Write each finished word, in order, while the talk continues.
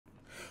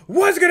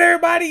What's good,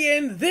 everybody?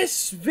 And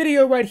this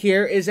video right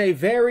here is a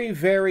very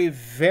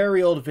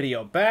old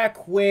video.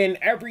 Back when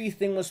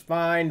everything was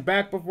fine,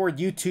 back before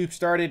YouTube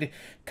started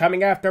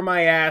coming after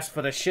my ass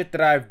for the shit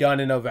that I've done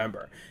in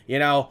November. You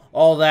know,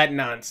 all that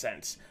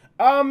nonsense.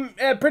 I'm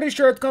pretty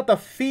sure it's called the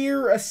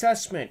fear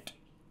assessment.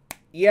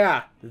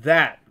 Yeah,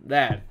 that.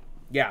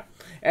 Yeah.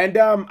 And,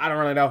 I don't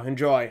really know.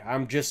 Enjoy.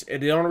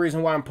 The only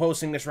reason why I'm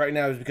posting this right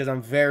now is because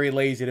I'm very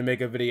lazy to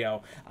make a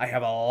video. I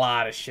have a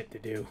lot of shit to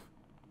do.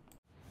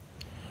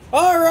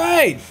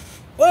 Alright,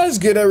 what's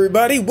good,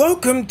 everybody?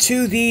 Welcome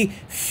to the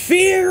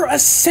fear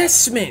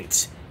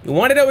assessment. You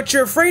want to know what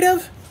you're afraid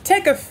of?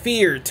 Take a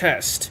fear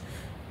test.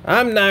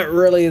 I'm not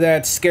really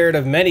that scared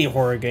of many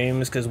horror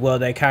games because, well,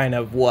 they kind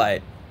of,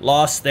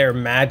 lost their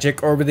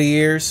magic over the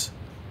years.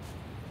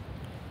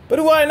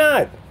 But why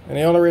not? And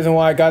the only reason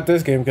why I got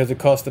this game because it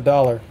cost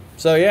 $1.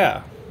 So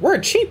yeah, we're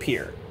cheap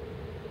here.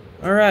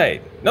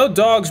 Alright, no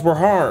dogs were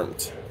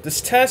harmed. This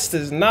test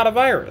is not a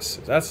virus.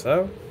 Is that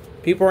so?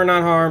 People are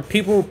not harmed.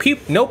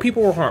 No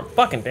people were harmed.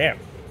 Fucking damn.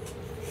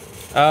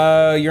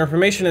 Your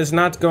information is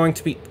not going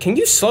to be... Can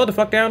you slow the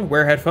fuck down?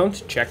 Wear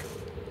headphones? Check.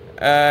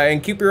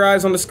 And keep your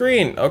eyes on the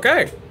screen.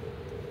 Okay.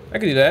 I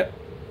can do that.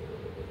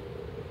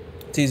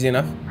 It's easy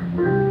enough.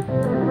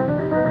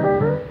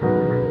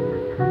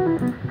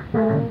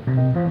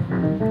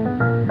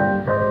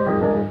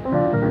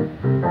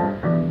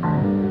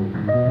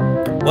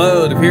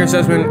 Whoa, the peer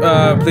assessment,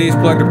 please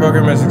plug the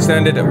program as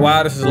extended.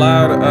 Wow, this is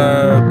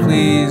loud.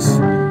 Please,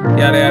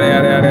 yada, yada,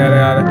 yada, yada, yada,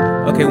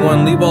 yada. Okay,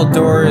 1, leave all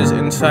doors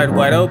inside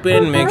wide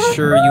open. Make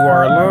sure you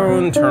are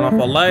alone. Turn off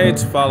all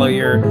lights. Follow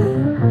your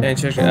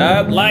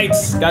instructions.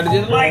 Lights. Gotta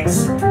do the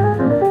lights.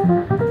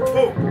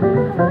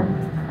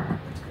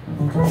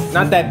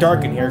 Not that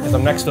dark in here because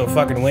I'm next to a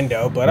fucking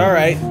window, but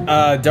alright.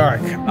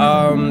 Dark.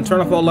 Turn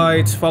off all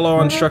lights,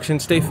 follow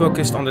instructions, stay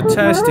focused on the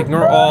test,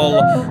 ignore all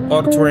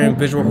auditory and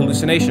visual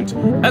hallucinations.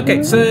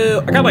 Okay,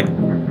 so I got like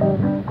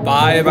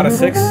 5 out of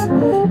 6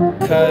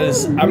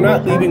 because I'm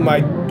not leaving my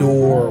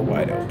door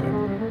wide open.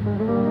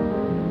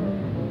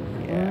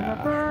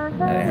 Yeah,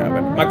 that ain't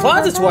happening. My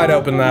closet's wide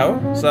open though,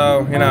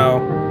 so, you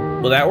know,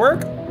 will that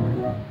work?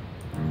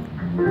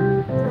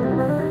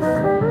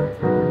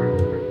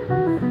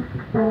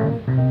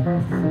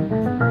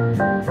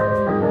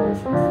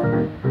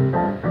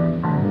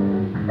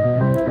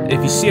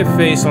 If you see a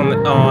face on the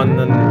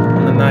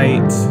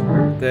night,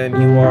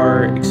 then you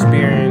are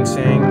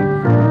experiencing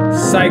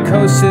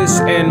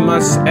psychosis and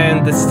must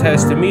end this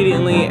test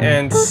immediately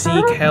and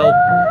seek help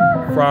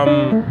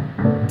from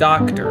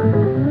doctor.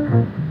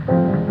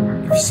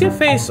 If you see a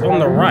face on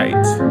the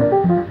right,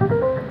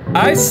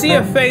 I see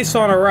a face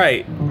on the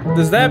right.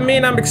 Does that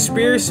mean I'm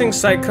experiencing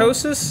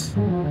psychosis?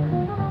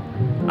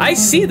 I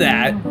see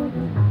that,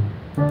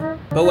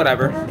 but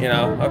whatever, you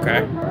know,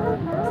 okay.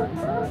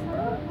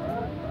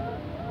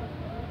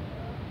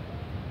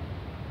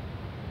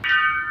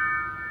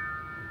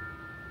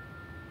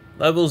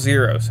 Level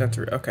 0,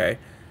 sensory, okay.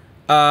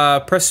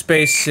 Press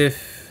space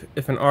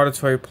if an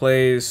auditory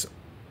plays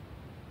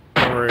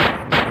or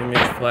an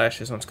image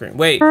flashes on screen.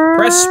 Wait,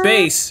 press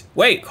space.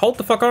 Wait, hold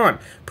the fuck on.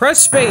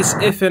 Press space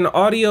if an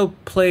audio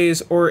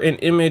plays or an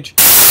image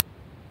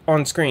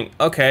on screen.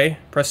 Okay,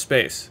 press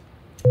space.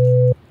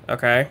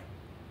 Okay.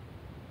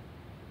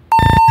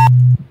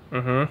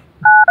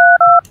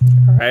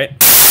 Alright.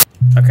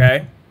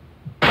 Okay.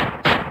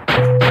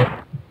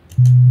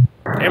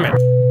 Damn it.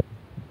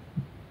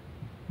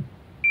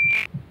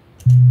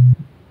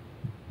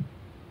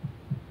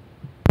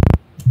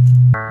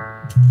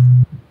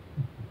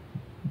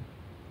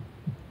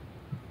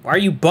 Why are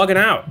you bugging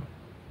out?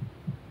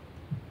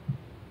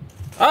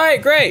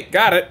 Alright, great,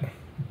 got it.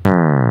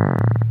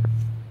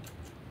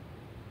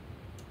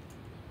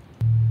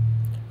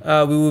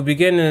 We will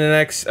begin in the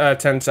next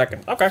 10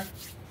 seconds. Okay.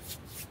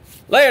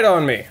 Lay it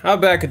on me. How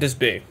bad could this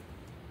be?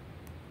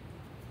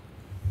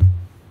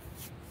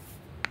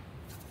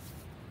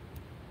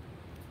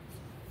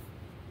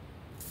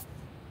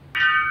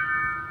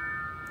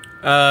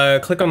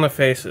 Click on the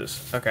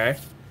faces. Okay.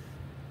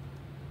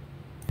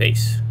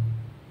 Face.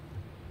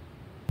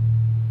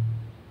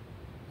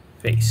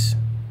 Face.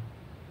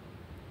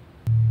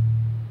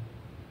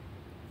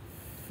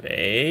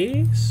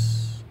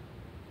 Face.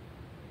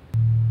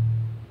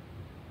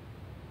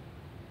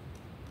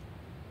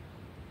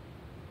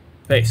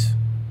 Face.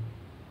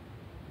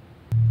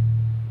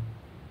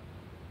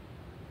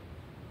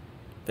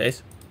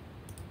 Face.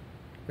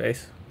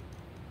 Face.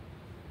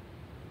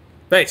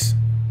 Face.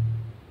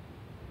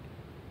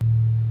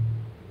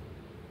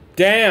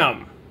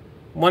 Damn.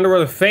 Wonder where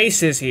the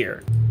face is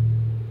here.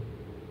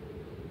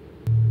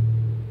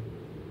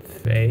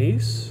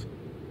 Face.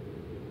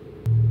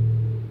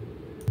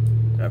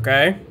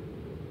 Okay.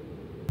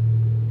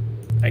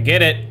 I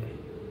get it.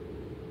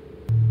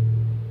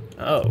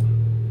 Oh.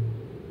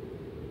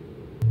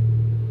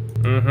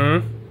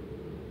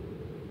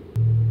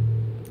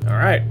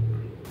 Alright.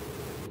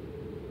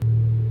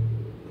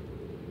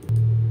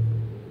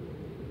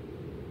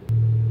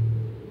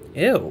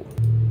 Ew.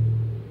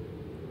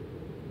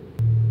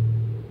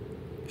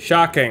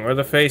 Shocking. Where are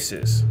the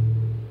faces?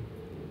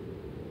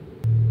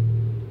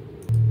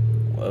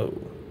 Whoa.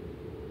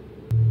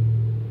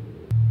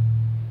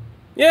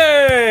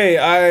 Yay!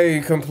 I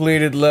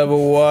completed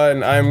level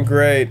 1. I'm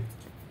great.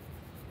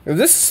 If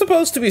this is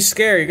supposed to be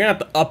scary, you're gonna have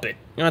to up it.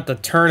 You're gonna have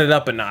to turn it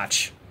up a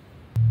notch.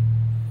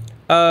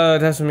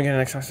 That's when we get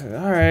next time.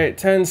 Alright,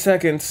 10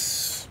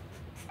 seconds.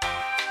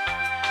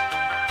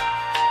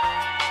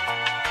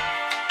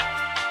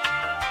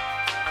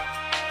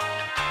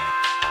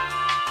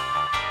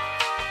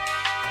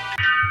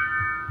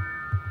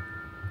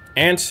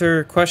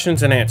 Answer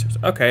questions and answers.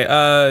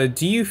 Okay,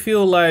 do you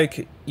feel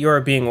like you're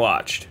being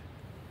watched?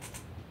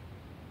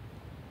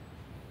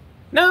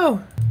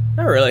 No,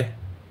 not really.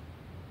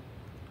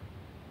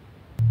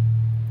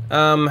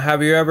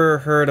 Have you ever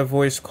heard a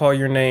voice call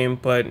your name,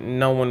 but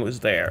no one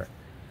was there?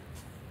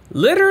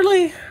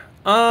 Literally?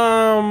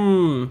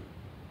 What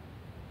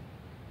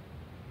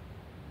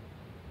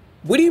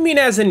do you mean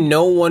as in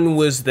no one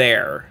was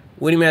there?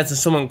 What do you mean as in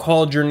someone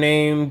called your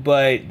name,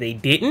 but they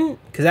didn't?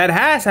 Because that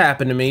has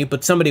happened to me,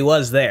 but somebody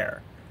was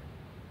there.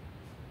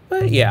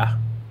 But yeah.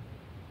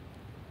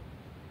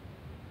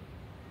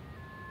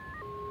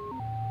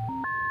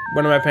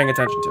 What am I paying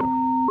attention to?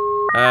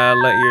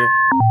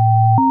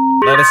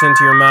 Let us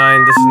into your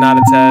mind. This is not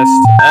a test.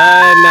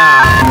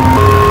 Nah.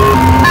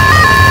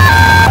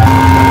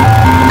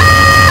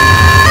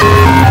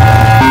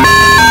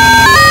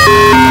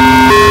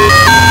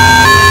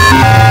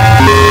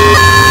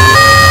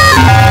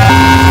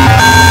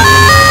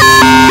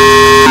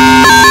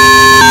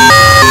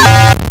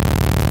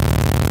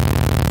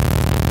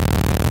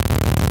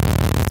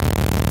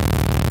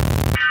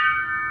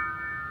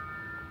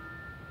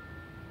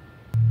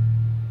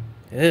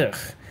 Ugh.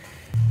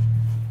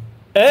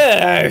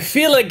 I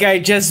feel like I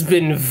just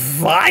been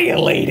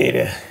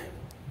violated.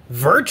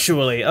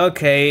 Virtually.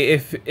 Okay,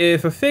 if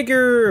a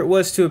figure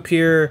was to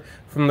appear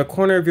from the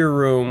corner of your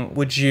room,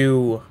 would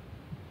you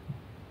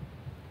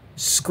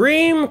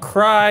scream,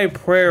 cry,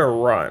 pray, or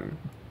run?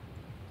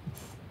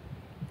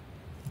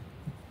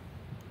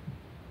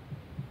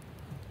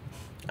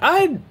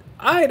 I'd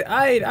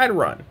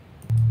run.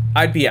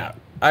 I'd be out.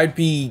 I'd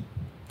be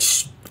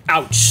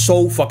out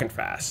so fucking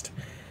fast.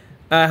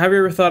 Have you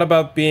ever thought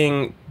about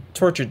being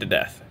tortured to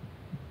death?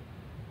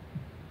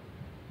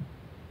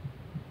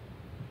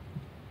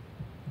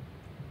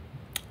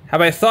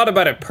 Have I thought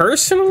about it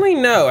personally?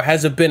 No.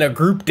 Has it been a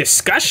group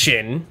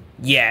discussion?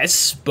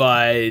 Yes,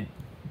 but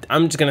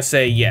I'm just gonna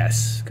say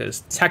yes,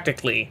 because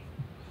technically.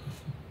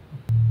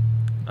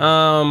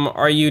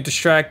 Are you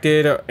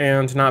distracted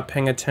and not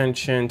paying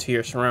attention to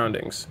your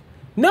surroundings?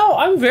 No,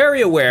 I'm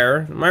very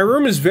aware. My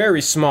room is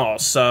very small,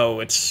 so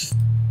it's...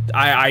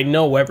 I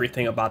know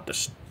everything about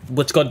this.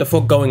 What's the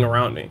fuck going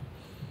around me?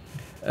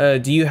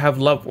 Do you have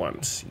loved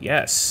ones?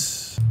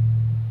 Yes.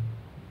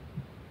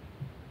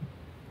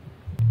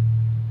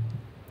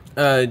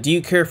 Do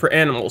you care for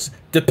animals?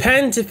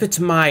 Depends if it's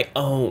my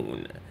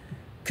own.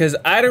 Because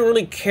I don't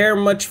really care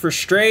much for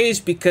strays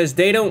because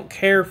they don't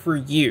care for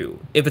you.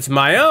 If it's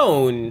my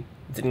own,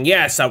 then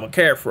yes, I will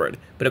care for it.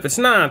 But if it's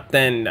not,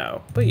 then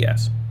no. But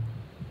yes.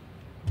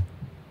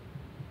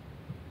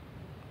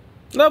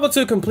 Level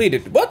 2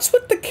 completed. What's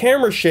with the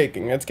camera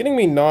shaking? It's getting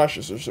me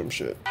nauseous or some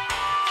shit.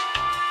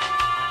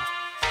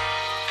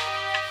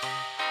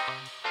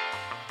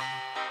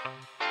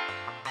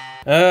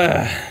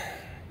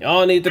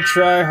 Y'all need to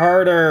try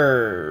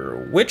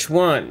harder. Which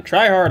one?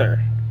 Try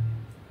harder.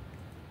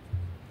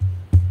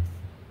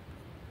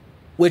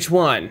 Which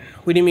one?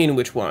 What do you mean,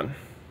 which one?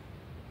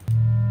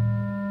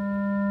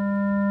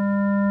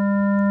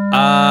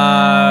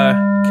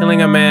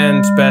 Killing a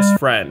man's best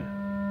friend.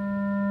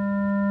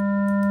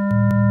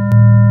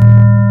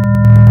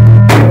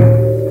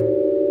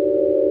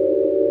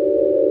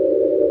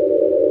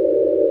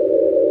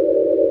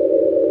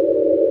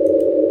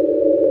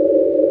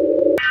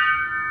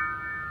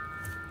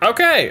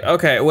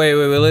 Okay, wait,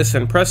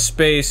 listen. Press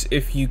space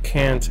if you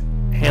can't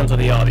handle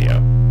the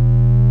audio.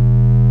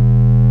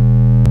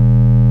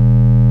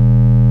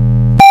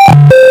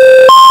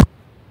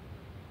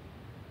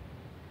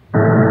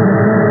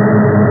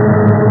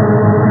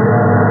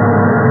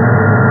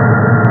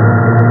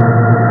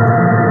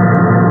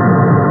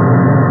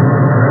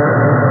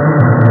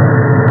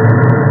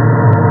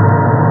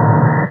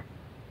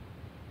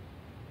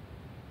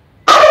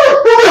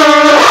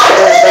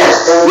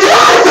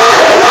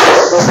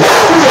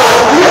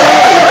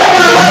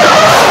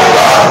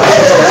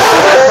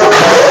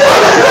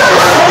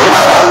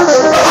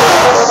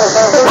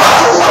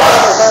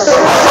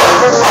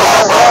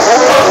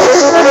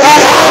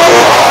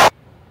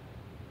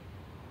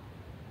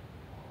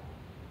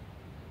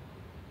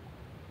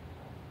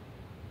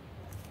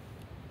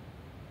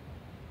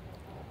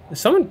 Is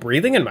someone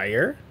breathing in my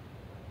ear?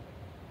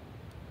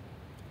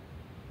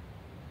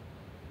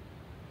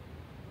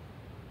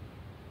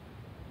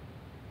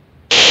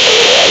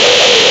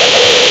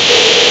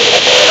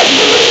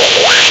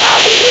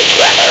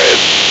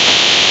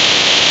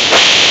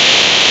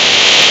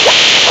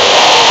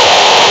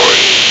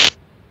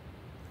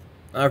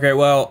 Okay,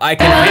 well, I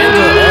can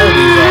handle all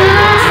these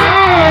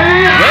audios.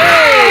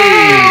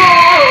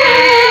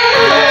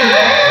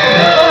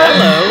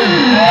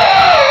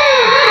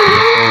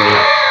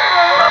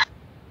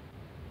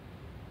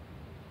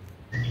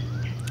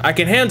 I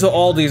can handle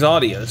all these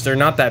audios. They're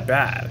not that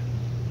bad.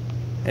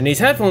 And these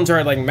headphones are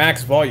at like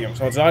max volume,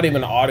 so it's not even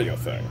an audio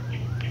thing.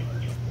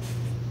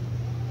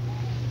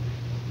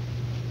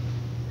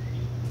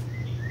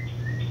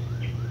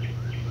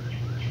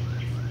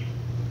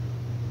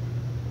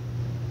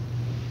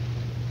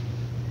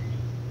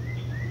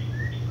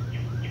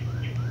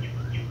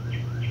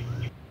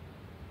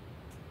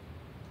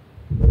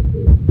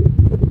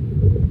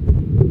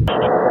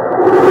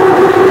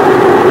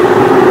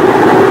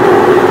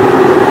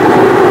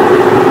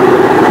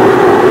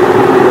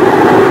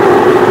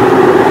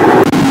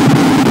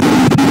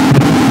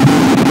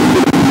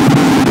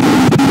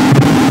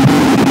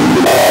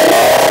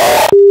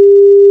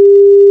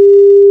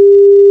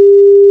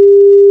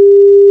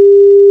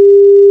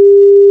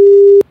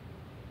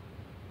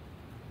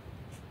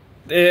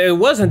 It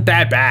wasn't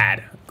that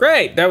bad.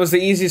 Great, that was the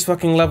easiest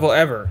fucking level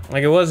ever.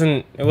 Like it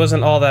wasn't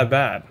all that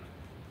bad.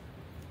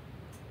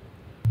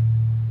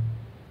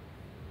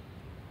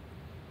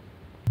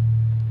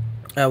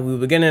 We'll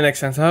begin in next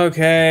sentence.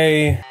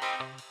 Okay.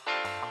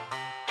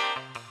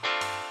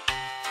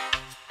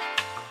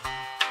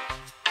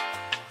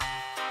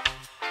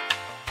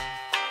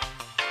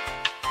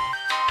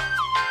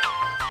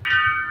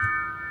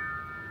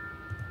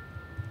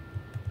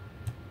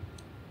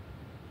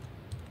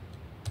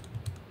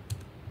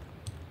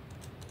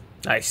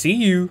 I see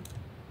you.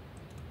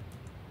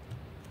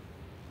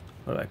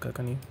 What did I click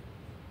on you?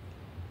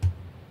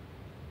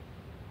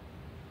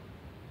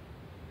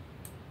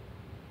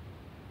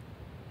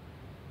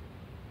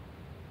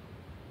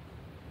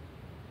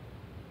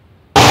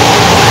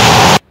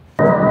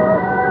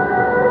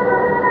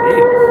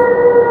 Hey.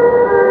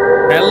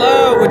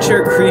 Hello, with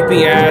your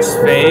creepy ass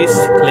face.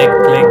 Click,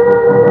 click,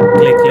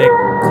 click, click,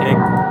 click,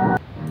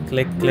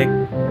 click, click.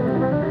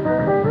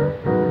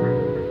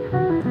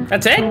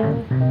 That's it?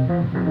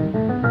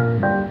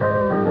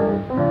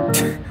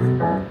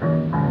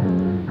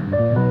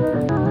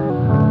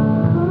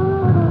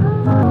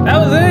 That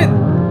was it?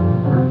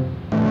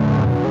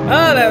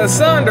 Oh, that was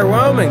so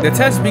underwhelming. The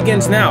test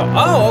begins now.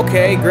 Oh,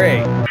 okay,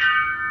 great.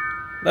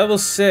 Level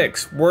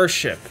 6,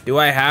 worship. Do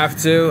I have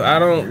to? I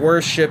don't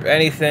worship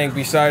anything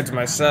besides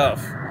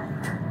myself.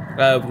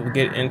 We'll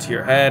get into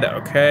your head.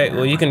 Okay,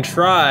 well, you can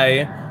try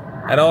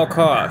at all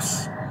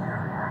costs.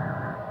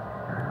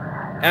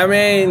 I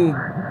mean,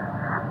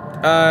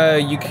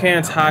 you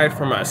can't hide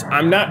from us.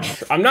 I'm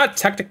not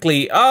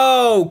technically.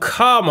 Oh,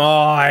 come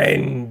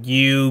on,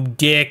 you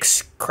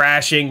dicks,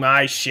 crashing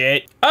my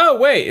shit. Oh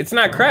wait, it's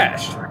not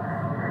crashed.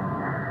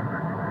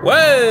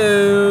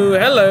 Whoa,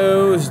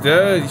 hello,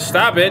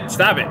 stop it,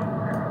 stop it.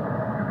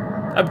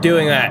 Stop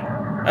doing that.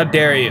 How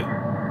dare you?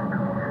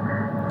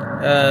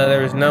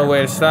 There is no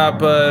way to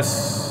stop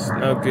us.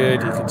 No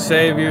good. You can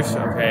save you.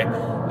 Okay.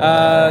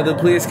 The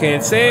police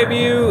can't save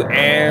you,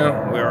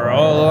 and we're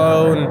all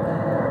alone.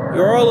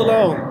 You're all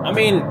alone. I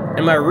mean,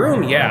 in my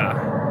room, yeah.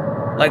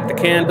 Light the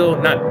candle,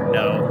 no.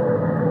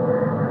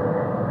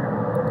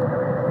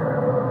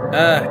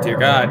 Dear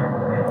God.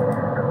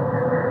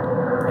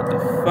 What the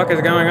fuck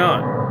is going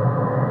on?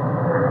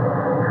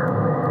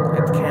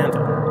 Light the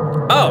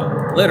candle.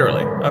 Oh,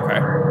 literally.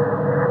 Okay.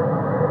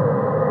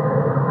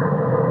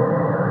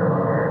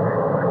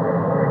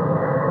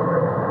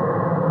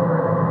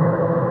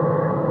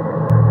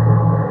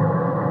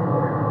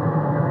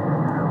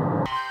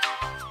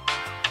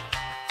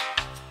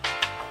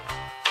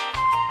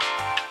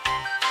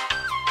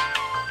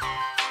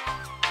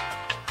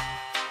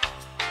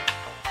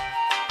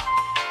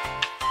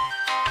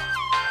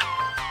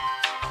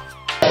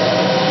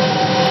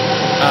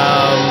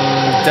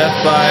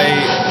 Death by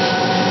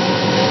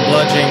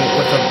bludgeoning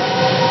with a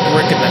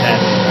brick in the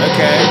head.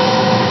 Okay.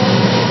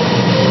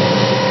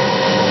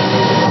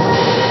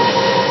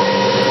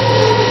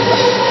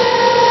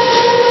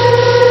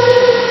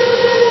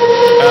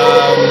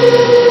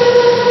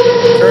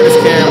 Curtis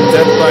Camp,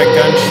 death by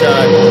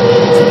gunshot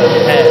to the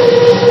head.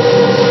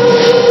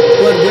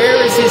 But where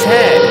is his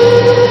head?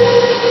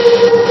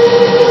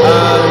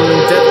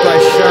 Death by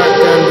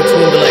shotgun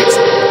between the legs.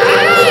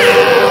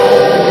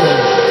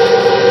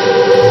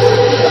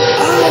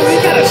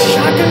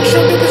 Shotgun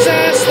shoved up his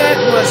ass? That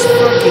must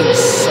fucking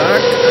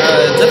suck.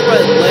 Death by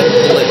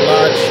lead bullet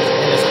lodged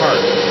in his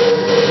heart.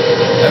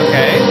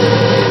 Okay.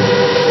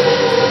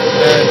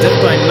 Death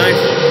by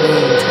knife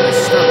wound in his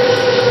stomach.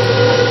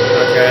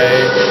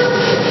 Okay.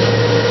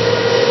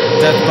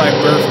 Death by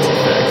birth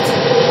defect.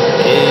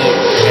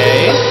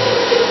 Okay.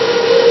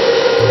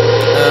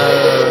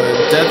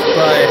 Death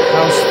by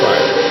house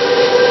fire.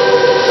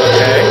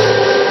 Okay.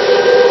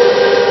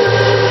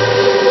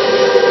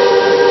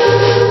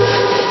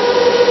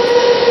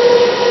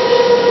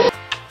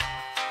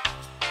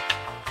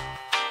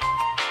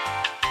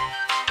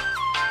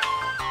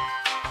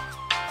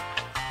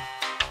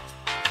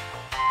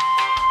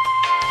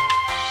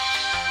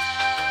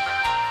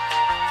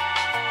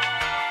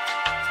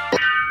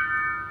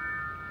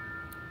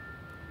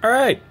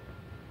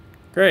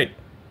 Great.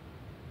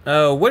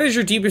 What is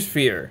your deepest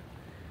fear?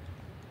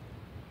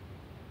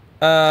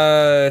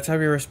 Type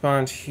your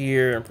response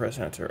here and press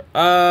enter.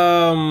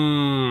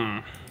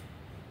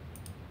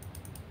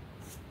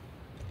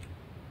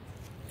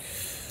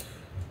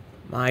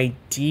 My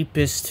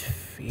deepest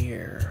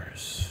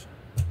fears.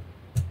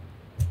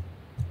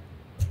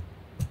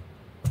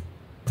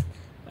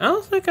 I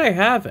don't think I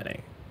have any.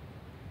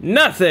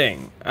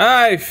 Nothing.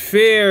 I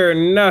fear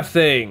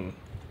nothing.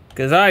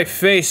 Because I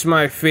face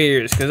my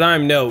fears. Because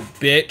I'm no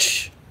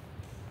bitch.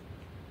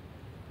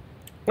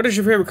 What is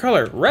your favorite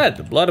color? Red,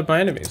 the blood of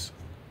my enemies.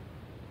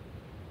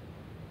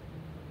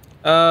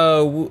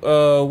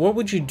 What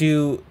would you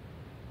do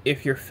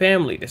if your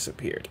family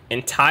disappeared?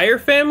 Entire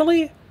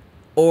family?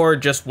 Or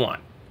just one?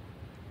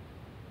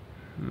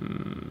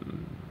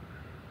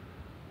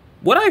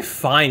 Would I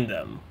find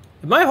them?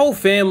 If my whole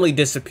family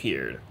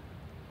disappeared,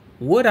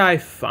 would I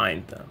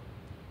find them?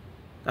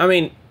 I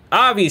mean,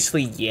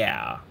 obviously,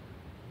 yeah.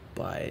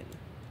 But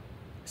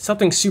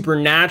something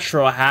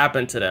supernatural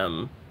happened to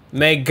them.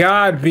 May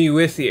God be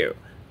with you.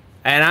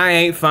 And I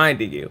ain't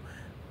finding you.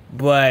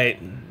 But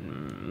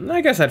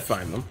I guess I'd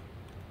find them.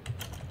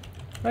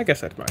 I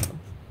guess I'd find them.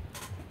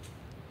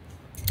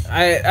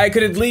 I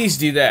could at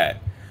least do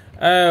that.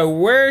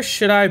 Where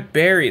should I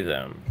bury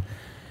them?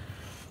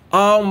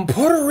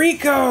 Puerto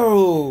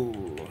Rico!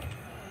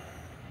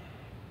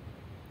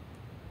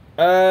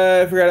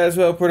 I forgot as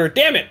well, Puerto...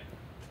 Damn it!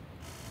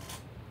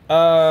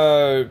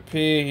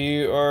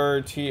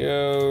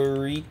 P-U-R-T-O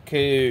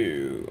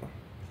Rico.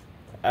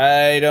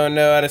 I don't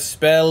know how to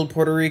spell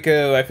Puerto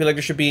Rico. I feel like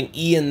there should be an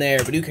E in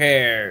there, but who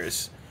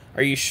cares?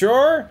 Are you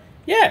sure?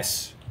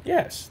 Yes.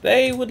 Yes.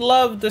 They would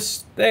love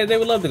this. They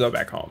would love to go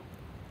back home.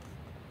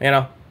 You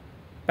know?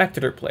 Back to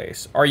their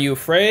place. Are you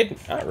afraid?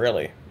 Not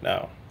really.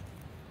 No.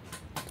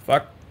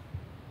 Fuck.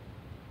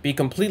 Be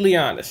completely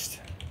honest.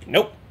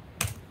 Nope.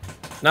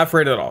 Not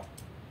afraid at all.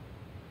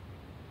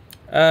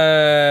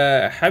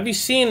 Have you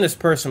seen this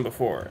person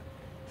before?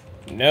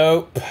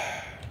 Nope.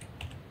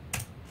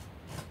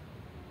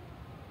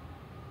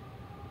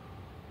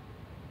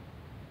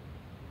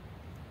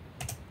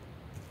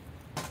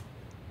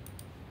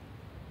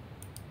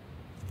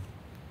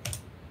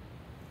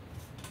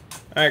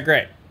 Alright,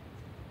 great.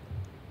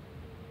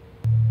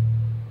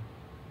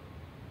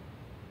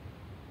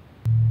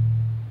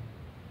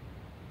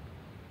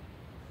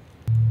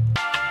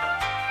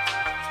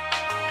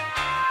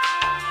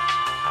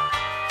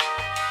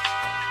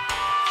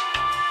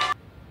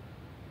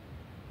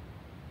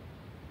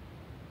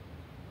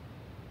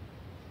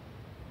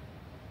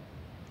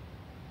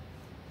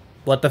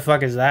 What the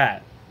fuck is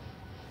that?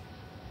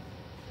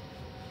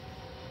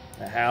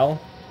 The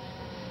hell?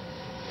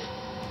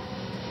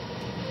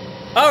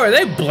 Oh, are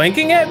they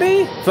blinking at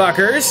me?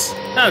 Fuckers.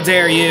 How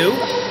dare you?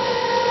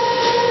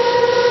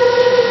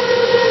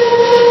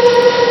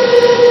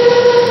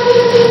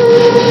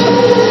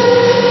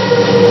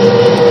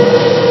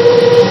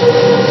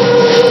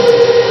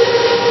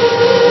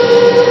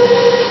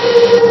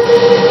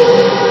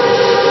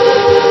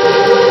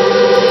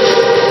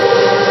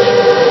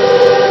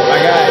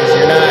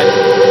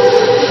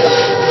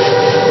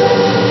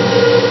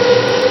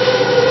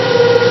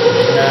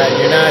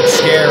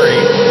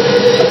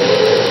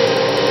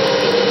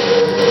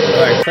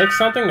 Click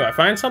something? Do I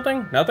find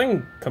something?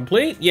 Nothing?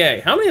 Complete?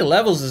 Yay. How many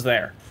levels is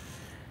there?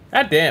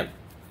 God damn.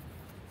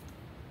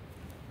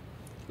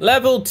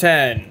 Level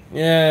 10.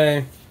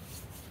 Yay.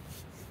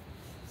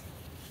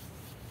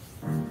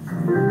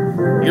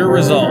 Your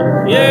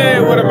result.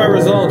 Yay, what are my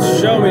results?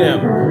 Show me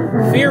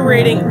them. Fear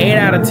rating 8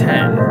 out of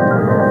 10.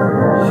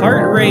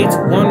 Heart rate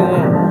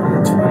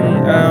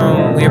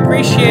 120. We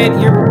appreciate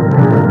your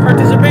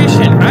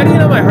participation. How do you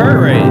know my heart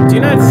rate? Do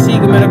not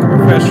seek medical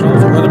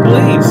professionals or the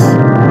police.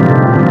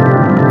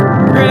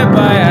 Created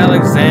by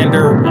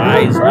Alexander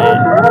Wiseman.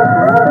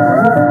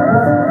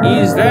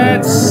 Is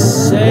that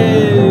so?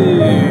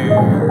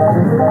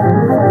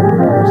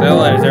 So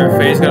what, is their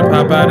face gonna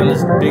pop out in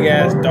this big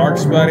ass dark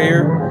spot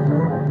here?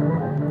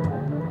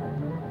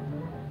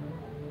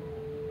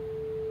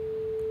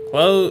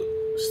 Close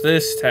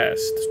this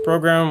test. This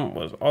program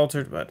was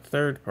altered by a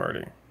third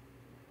party.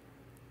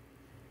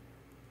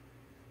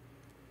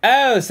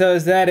 Oh, so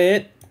is that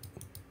it?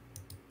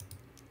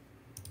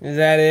 Is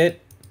that it?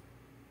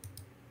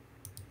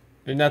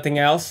 There's nothing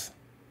else?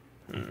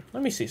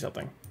 Let me see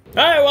something.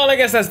 Alright, well, I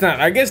guess that's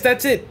not. I guess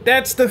that's it.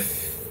 That's the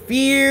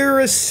fear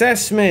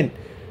assessment.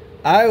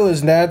 I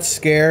was not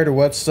scared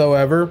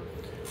whatsoever.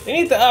 They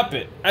need to up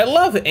it. I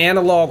love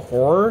analog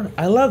horror.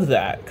 I love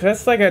that. Cause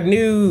that's like a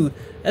new...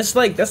 That's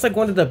like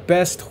one of the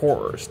best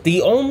horrors.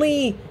 The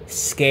only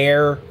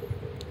scare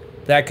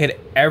that could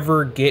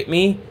ever get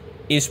me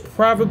is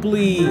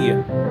probably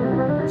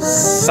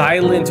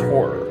silent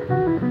horror.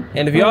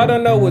 And if y'all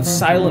don't know what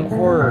silent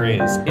horror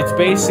is, it's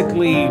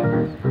basically,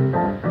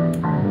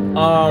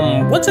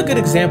 what's a good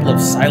example of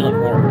silent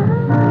horror?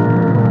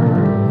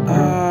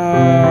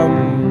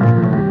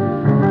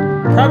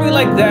 Probably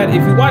like that,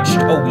 if you watched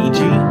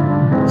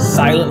Ouija,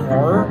 silent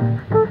horror,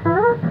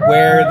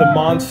 where the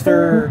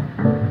monster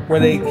where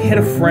they hit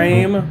a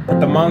frame, but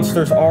the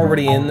monster's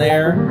already in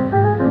there.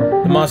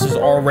 The monster's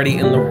already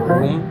in the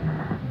room.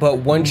 But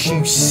once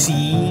you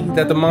see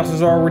that the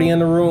monster's already in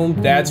the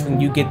room, that's when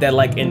you get that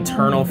like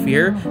internal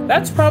fear.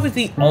 That's probably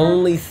the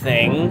only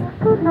thing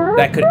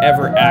that could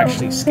ever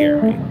actually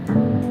scare me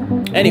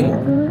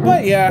anymore.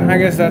 But yeah, I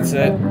guess that's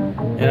it.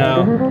 You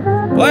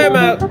know, play 'em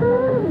out.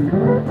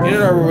 Get it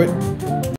over with.